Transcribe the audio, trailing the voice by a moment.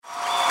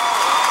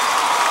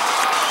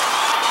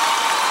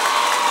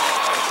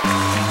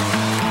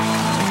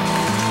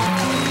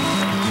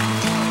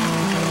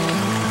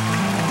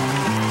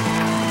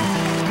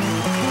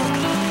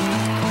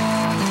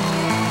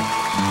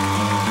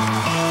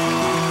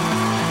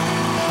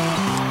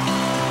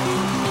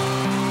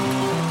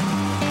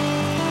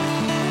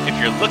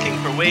you're looking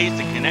for ways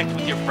to connect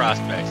with your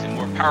prospects in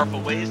more powerful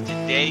ways,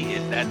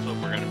 that's what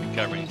we're going to be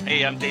covering.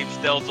 Hey, I'm Dave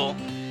Stelzl,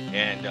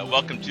 and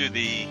welcome to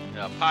the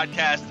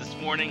podcast this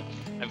morning.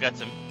 I've got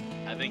some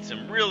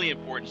really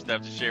important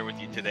stuff to share with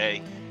you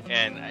today,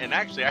 and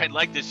actually, I'd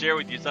like to share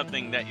with you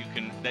something that you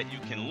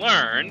can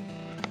learn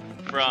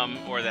from,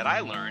 or that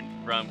I learned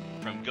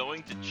from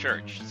going to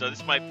church. So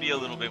this might be a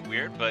little bit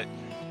weird, but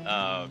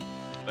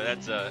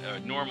that's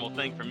a normal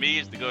thing for me,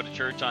 is to go to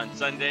church on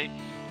Sunday.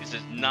 This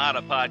is not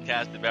a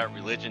podcast about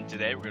religion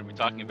today. We're going to be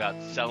talking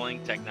about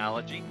selling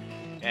technology.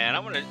 And I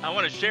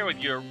want to share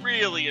with you a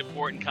really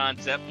important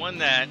concept, one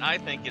that I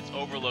think gets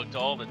overlooked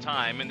all the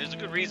time, and there's a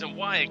good reason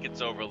why it gets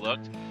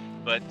overlooked.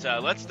 But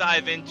let's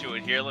dive into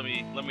it here. Let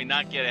me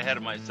not get ahead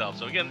of myself.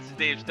 So again, this is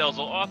Dave Stelzl,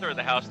 author of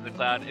The House in the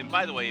Cloud. And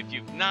by the way, if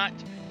you've not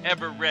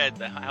ever read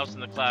The House in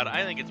the Cloud,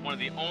 I think it's one of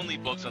the only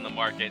books on the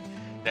market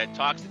that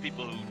talks to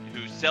people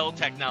who sell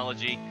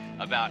technology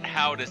about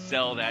how to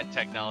sell that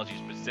technology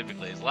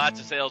specifically. There's lots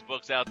of sales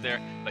books out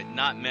there, but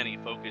not many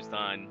focused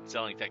on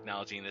selling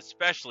technology, and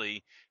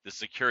especially the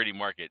security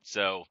market.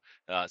 So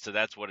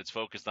that's what it's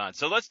focused on.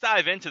 So let's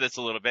dive into this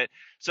a little bit.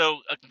 So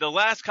the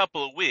last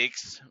couple of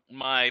weeks,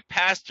 my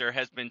pastor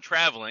has been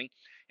traveling.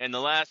 In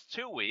the last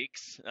 2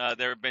 weeks,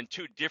 there have been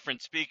two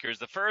different speakers.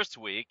 The first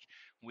week,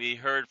 we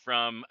heard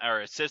from our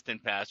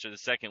assistant pastor. The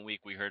second week,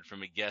 we heard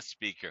from a guest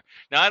speaker.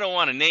 Now, I don't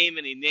want to name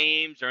any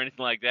names or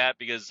anything like that,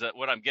 because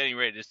what I'm getting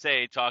ready to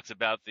say talks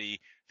about the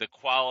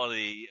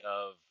quality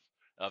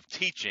of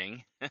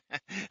teaching,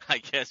 I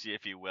guess,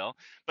 if you will.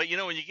 But,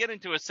 when you get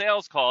into a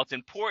sales call, it's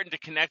important to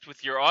connect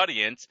with your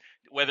audience,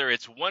 whether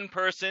it's one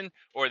person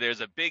or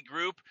there's a big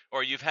group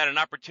or you've had an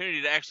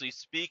opportunity to actually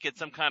speak at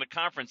some kind of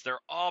conference. They're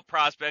all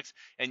prospects,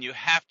 and you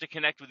have to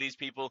connect with these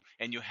people,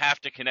 and you have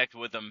to connect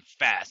with them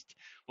fast.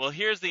 Well,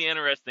 here's the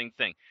interesting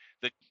thing.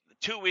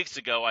 2 weeks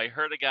ago, I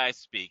heard a guy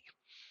speak.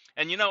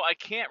 And, I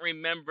can't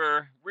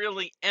remember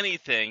really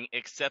anything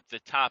except the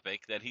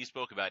topic that he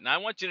spoke about. Now, I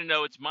want you to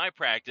know it's my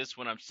practice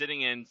when I'm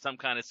sitting in some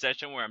kind of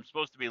session where I'm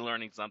supposed to be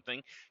learning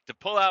something to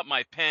pull out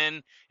my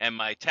pen and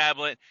my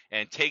tablet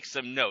and take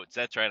some notes.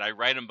 That's right. I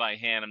write them by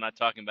hand. I'm not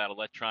talking about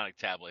electronic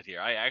tablet here.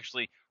 I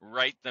actually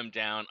write them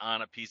down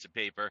on a piece of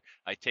paper.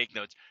 I take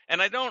notes.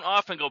 And I don't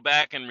often go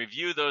back and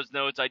review those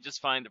notes. I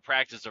just find the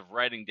practice of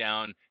writing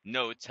down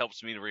notes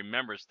helps me to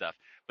remember stuff.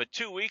 But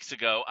 2 weeks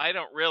ago, I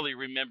don't really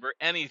remember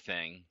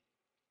anything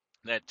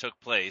that took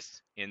place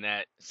in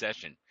that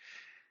session.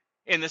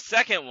 In the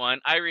second one,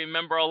 I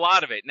remember a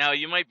lot of it. Now,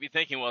 you might be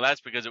thinking, well, that's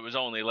because it was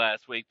only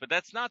last week, but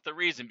that's not the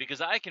reason, because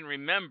I can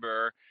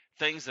remember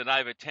things that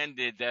I've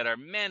attended that are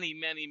many,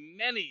 many,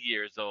 many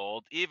years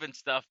old, even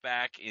stuff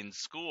back in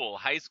school,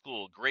 high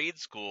school, grade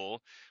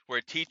school,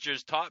 where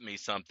teachers taught me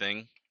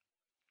something.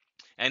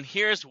 And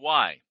here's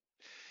why.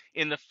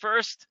 In the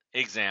first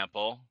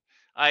example,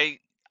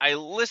 I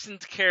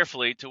listened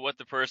carefully to what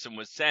the person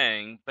was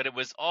saying, but it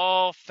was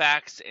all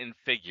facts and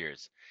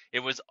figures. It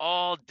was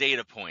all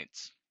data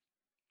points.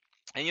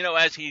 And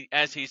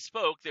as he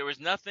spoke, there was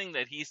nothing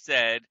that he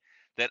said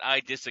that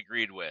I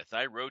disagreed with.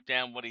 I wrote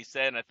down what he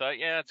said, and I thought,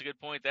 yeah, that's a good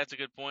point. That's a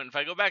good point. If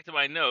I go back to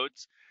my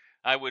notes,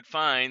 I would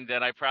find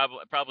that I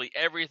probably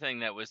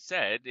everything that was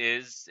said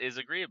is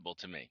agreeable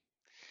to me.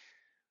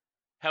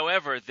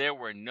 However, there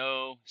were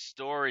no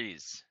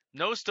stories.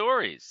 No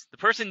stories. The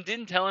person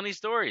didn't tell any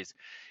stories.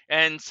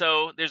 And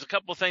so there's a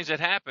couple of things that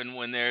happen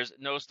when there's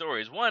no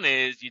stories. One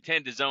is you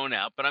tend to zone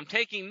out, but I'm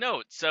taking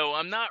notes, so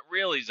I'm not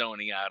really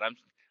zoning out.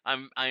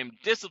 I'm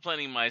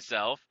disciplining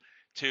myself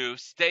to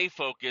stay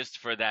focused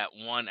for that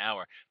 1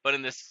 hour. But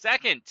in the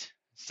second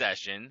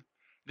session,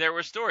 there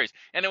were stories.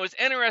 And it was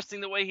interesting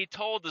the way he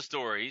told the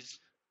stories.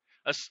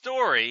 A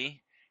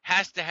story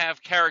has to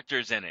have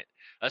characters in it.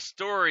 A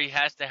story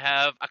has to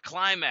have a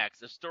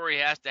climax. A story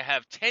has to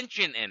have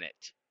tension in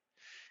it.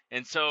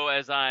 And so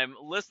as I'm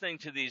listening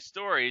to these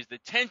stories, the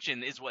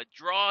tension is what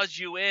draws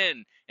you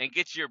in and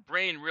gets your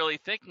brain really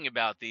thinking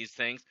about these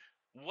things.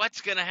 What's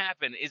going to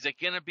happen? Is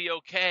it going to be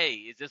okay?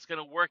 Is this going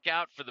to work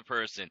out for the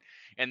person?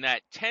 And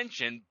that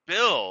tension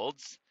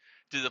builds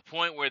to the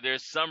point where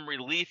there's some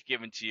relief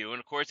given to you. And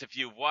of course, if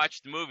you've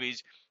watched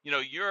movies,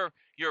 your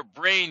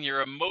brain,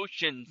 your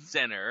emotion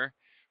center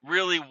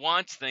really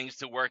wants things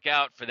to work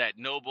out for that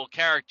noble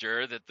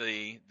character that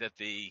the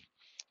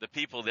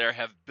people there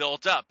have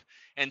built up.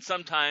 And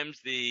sometimes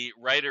the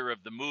writer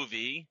of the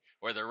movie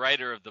or the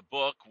writer of the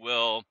book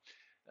will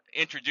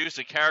introduce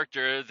a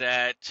character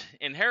that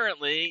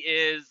inherently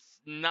is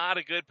not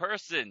a good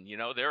person.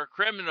 They're a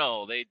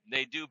criminal.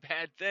 They do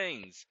bad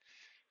things.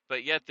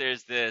 But yet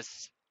there's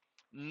this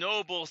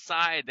noble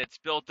side that's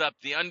built up,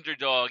 the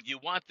underdog. You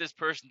want this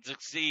person to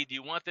succeed.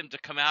 You want them to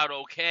come out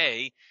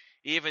okay,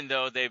 even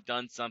though they've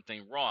done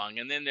something wrong.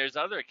 And then there's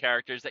other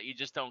characters that you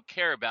just don't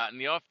care about. And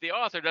the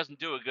author doesn't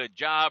do a good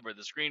job, or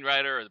the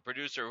screenwriter or the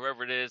producer,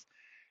 whoever it is,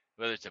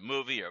 whether it's a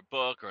movie or a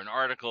book or an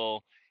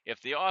article,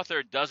 if the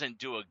author doesn't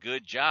do a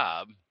good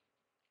job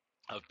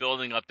of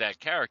building up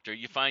that character,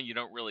 you find you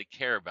don't really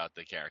care about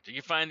the character.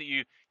 You find that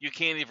you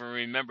can't even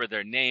remember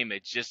their name.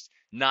 It's just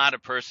not a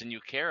person you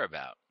care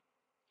about.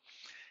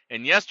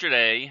 And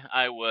yesterday,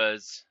 I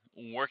was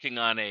working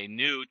on a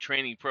new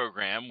training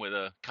program with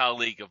a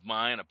colleague of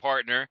mine, a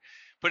partner,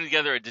 putting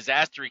together a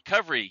disaster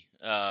recovery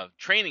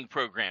training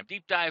program,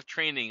 deep dive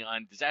training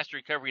on disaster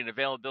recovery and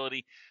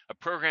availability, a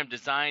program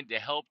designed to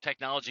help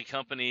technology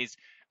companies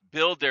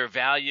build their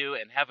value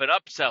and have an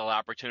upsell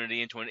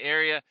opportunity into an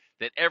area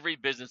that every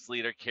business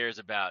leader cares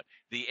about,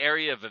 the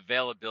area of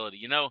availability.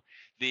 You know,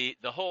 the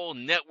whole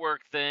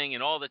network thing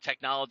and all the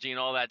technology and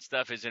all that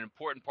stuff is an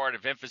important part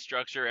of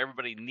infrastructure.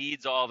 Everybody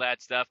needs all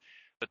that stuff,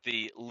 but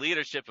the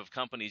leadership of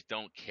companies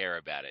don't care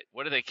about it.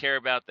 What do they care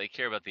about? They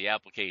care about the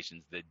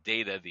applications, the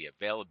data, the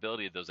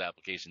availability of those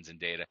applications and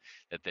data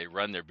that they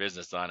run their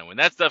business on. And when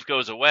that stuff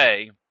goes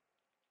away,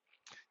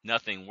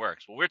 nothing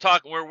works. Well,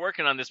 we're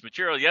working on this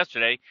material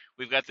yesterday.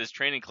 We've got this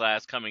training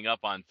class coming up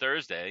on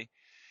Thursday,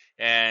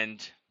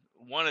 and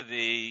one of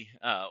the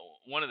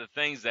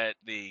things that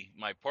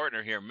my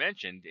partner here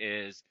mentioned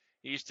is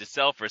he used to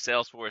sell for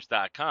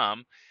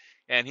Salesforce.com,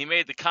 and he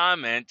made the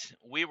comment,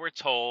 we were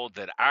told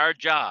that our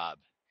job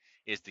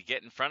is to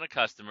get in front of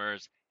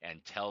customers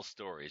and tell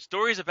stories.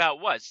 Stories about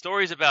what?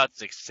 Stories about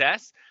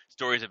success,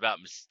 stories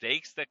about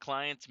mistakes that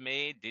clients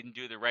made, didn't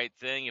do the right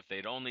thing. If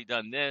they'd only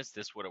done this,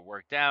 this would have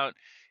worked out.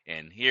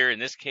 And here in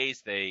this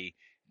case, they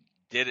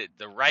did it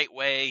the right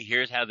way.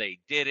 Here's how they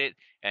did it.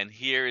 And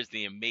here is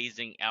the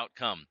amazing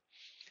outcome.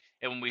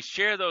 And when we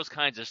share those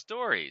kinds of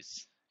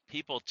stories,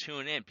 people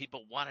tune in.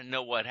 People want to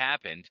know what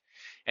happened.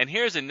 And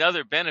here's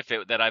another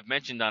benefit that I've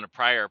mentioned on a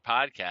prior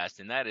podcast,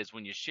 and that is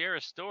when you share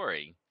a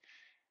story,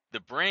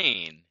 the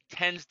brain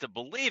tends to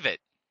believe it.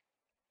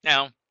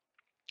 Now,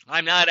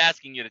 I'm not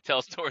asking you to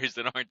tell stories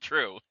that aren't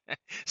true,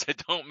 so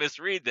don't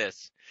misread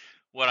this.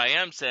 What I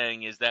am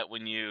saying is that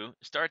when you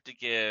start to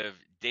give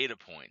data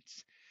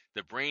points,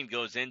 the brain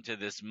goes into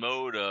this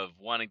mode of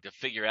wanting to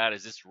figure out,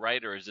 is this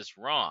right or is this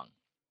wrong?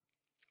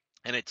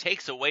 And it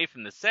takes away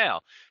from the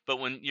sale. But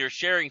when you're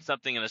sharing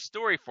something in a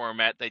story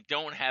format, they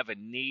don't have a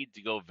need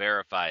to go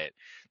verify it.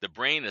 The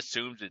brain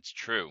assumes it's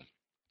true,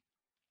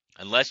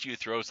 unless you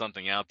throw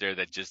something out there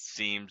that just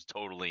seems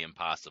totally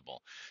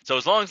impossible. So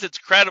as long as it's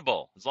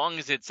credible, as long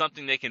as it's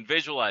something they can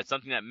visualize,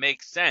 something that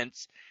makes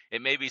sense,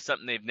 it may be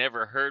something they've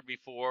never heard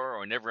before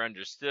or never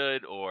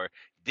understood or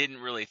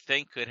didn't really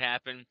think could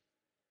happen,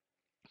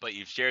 but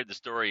you've shared the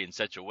story in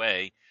such a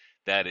way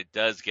that it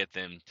does get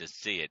them to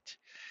see it.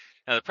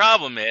 Now, the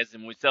problem is,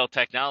 and we sell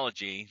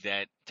technology,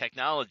 that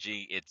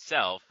technology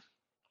itself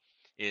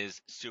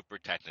is super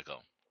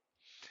technical.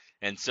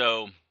 And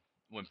so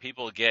when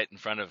people get in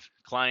front of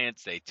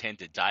clients, they tend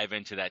to dive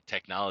into that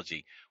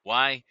technology.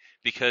 Why?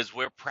 Because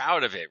we're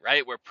proud of it,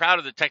 right? We're proud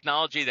of the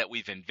technology that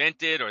we've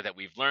invented or that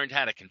we've learned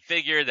how to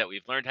configure, that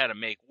we've learned how to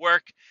make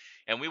work.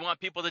 And we want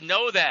people to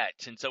know that.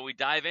 And so we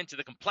dive into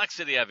the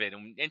complexity of it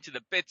and into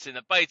the bits and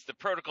the bytes, the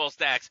protocol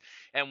stacks,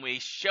 and we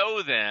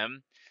show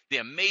them the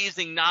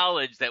amazing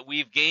knowledge that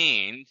we've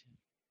gained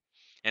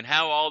and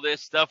how all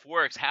this stuff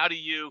works. How do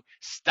you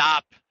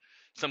stop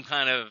some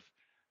kind of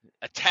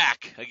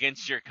attack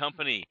against your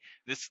company?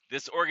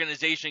 This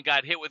organization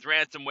got hit with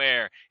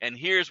ransomware, and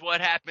here's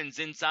what happens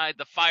inside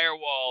the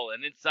firewall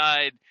and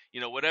inside,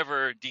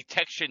 whatever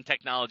detection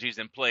technology is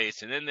in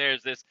place. And then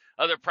there's this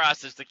other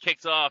process that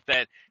kicks off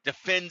that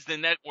defends the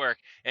network.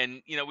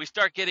 And, we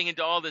start getting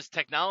into all this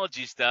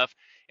technology stuff,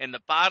 and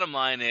the bottom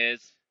line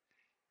is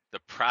the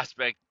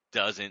prospect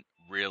doesn't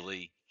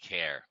really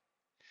care.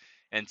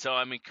 And so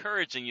I'm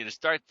encouraging you to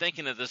start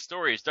thinking of the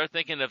stories, start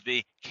thinking of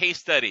the case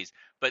studies,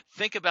 but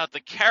think about the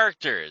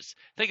characters.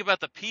 Think about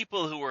the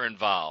people who were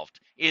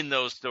involved in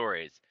those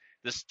stories.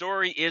 The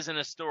story isn't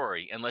a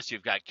story unless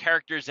you've got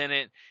characters in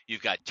it,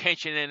 you've got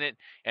tension in it,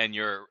 and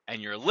your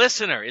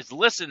listener is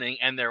listening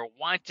and they're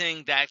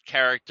wanting that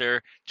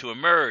character to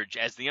emerge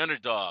as the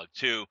underdog,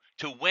 to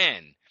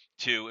win,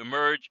 to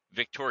emerge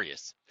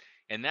victorious.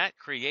 And that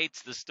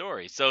creates the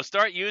story. So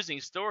start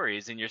using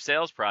stories in your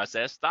sales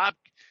process. Stop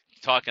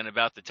talking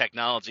about the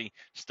technology,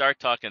 start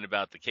talking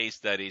about the case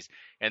studies,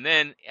 and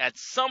then at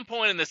some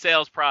point in the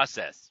sales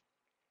process,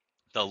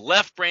 the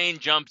left brain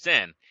jumps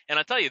in. And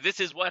I'll tell you, this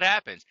is what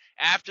happens.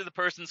 After the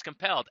person's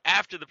compelled,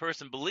 after the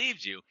person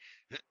believes you,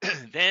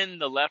 then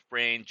the left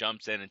brain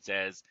jumps in and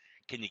says,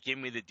 can you give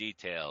me the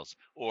details?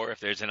 Or if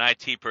there's an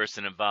IT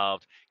person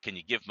involved, can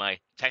you give my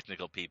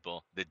technical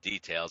people the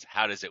details?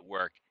 How does it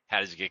work? How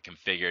does it get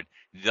configured?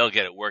 They'll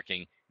get it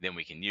working, then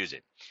we can use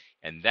it.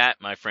 And that,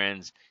 my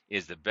friends,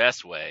 is the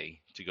best way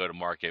to go to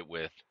market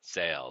with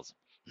sales.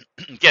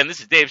 Again,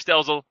 this is Dave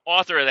Stelzl,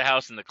 author of The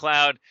House in the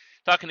Cloud,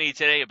 talking to you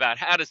today about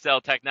how to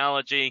sell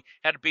technology,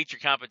 how to beat your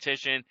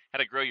competition, how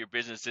to grow your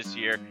business this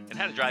year, and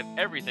how to drive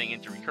everything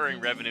into recurring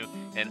revenue,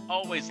 and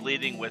always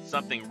leading with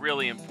something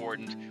really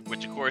important,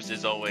 which of course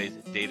is always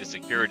data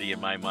security in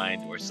my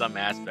mind, or some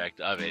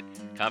aspect of it: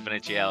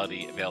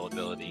 confidentiality,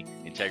 availability,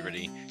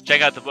 integrity.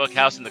 Check out the book,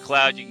 House in the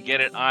Cloud. You can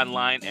get it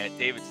online at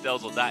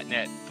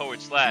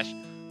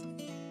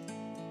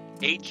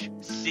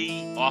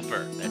davidstelzl.net/HC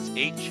offer. That's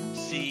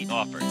HC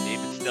offer.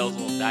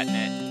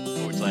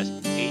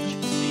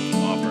 davidstelzl.net/HC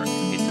offer.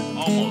 It's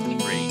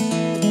almost free.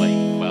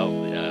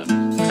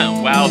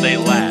 While they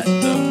last.